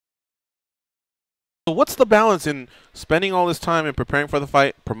So what's the balance in spending all this time and preparing for the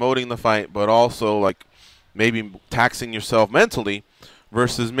fight, promoting the fight, but also like maybe taxing yourself mentally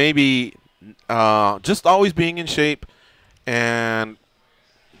versus maybe just always being in shape and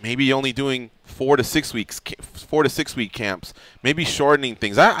maybe only doing 4 to 6 weeks, 4 to 6 week camps, maybe shortening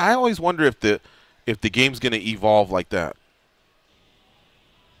things. I always wonder if the game's going to evolve like that.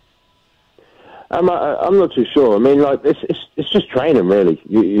 I'm not too sure. I mean, like it's just training really.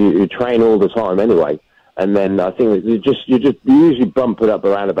 You train all the time anyway, and then I think you usually bump it up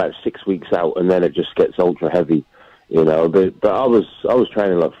around about 6 weeks out, and then it just gets ultra heavy, you know. But I was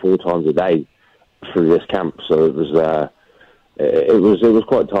training like 4 times a day through this camp, so it was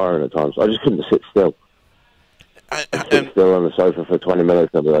quite tiring at times. I just couldn't sit still. Sit still on the sofa for 20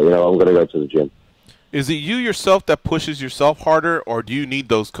 minutes. I'd be like, I'm going to go to the gym. Is it you yourself that pushes yourself harder, or do you need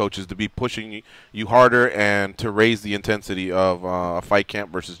those coaches to be pushing you harder and to raise the intensity of a fight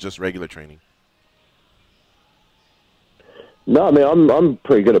camp versus just regular training? No, I mean I'm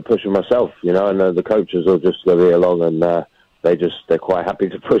pretty good at pushing myself, and the coaches will just go along and they're quite happy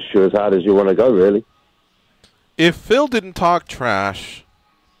to push you as hard as you want to go, really. If Phil didn't talk trash,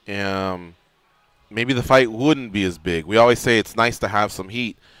 maybe the fight wouldn't be as big. We always say it's nice to have some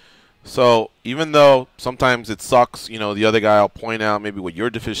heat. So even though sometimes it sucks, the other guy will point out maybe what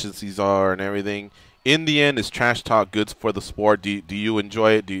your deficiencies are and everything. In the end, is trash talk good for the sport? Do you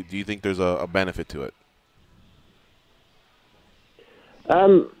enjoy it? Do you think there's a benefit to it? I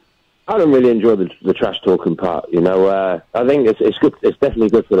don't really enjoy the trash talking part. I think it's good. It's definitely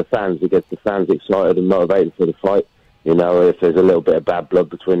good for the fans. It gets the fans excited and motivated for the fight. If there's a little bit of bad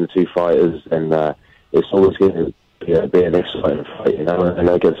blood between the two fighters, then it's always going to be an exciting fight, and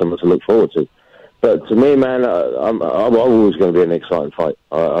I get something to look forward to. But to me, man, I'm always going to be an exciting fight.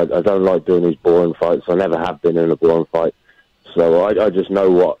 I don't like doing these boring fights. I never have been in a boring fight. So I just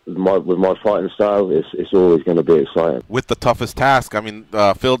know with my fighting style, it's always going to be exciting. With the toughest task, I mean,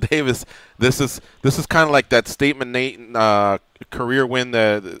 Phil Davis, this is kind of like that statement career win,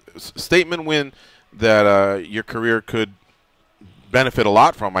 the statement win that your career could benefit a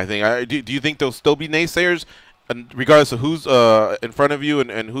lot from. I think. Do you think there'll still be naysayers, regardless of who's in front of you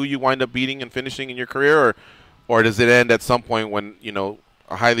and who you wind up beating and finishing in your career, or does it end at some point when a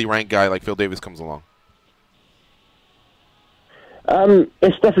highly ranked guy like Phil Davis comes along?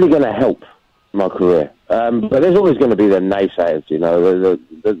 It's definitely going to help my career, but there's always going to be the naysayers.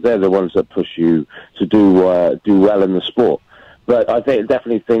 They're the ones that push you to do well in the sport. But I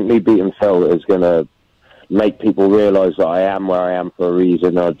definitely think me beating Phil is going to make people realise that I am where I am for a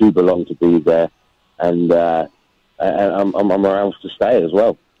reason. I do belong to be there, and I'm around to stay as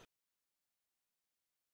well.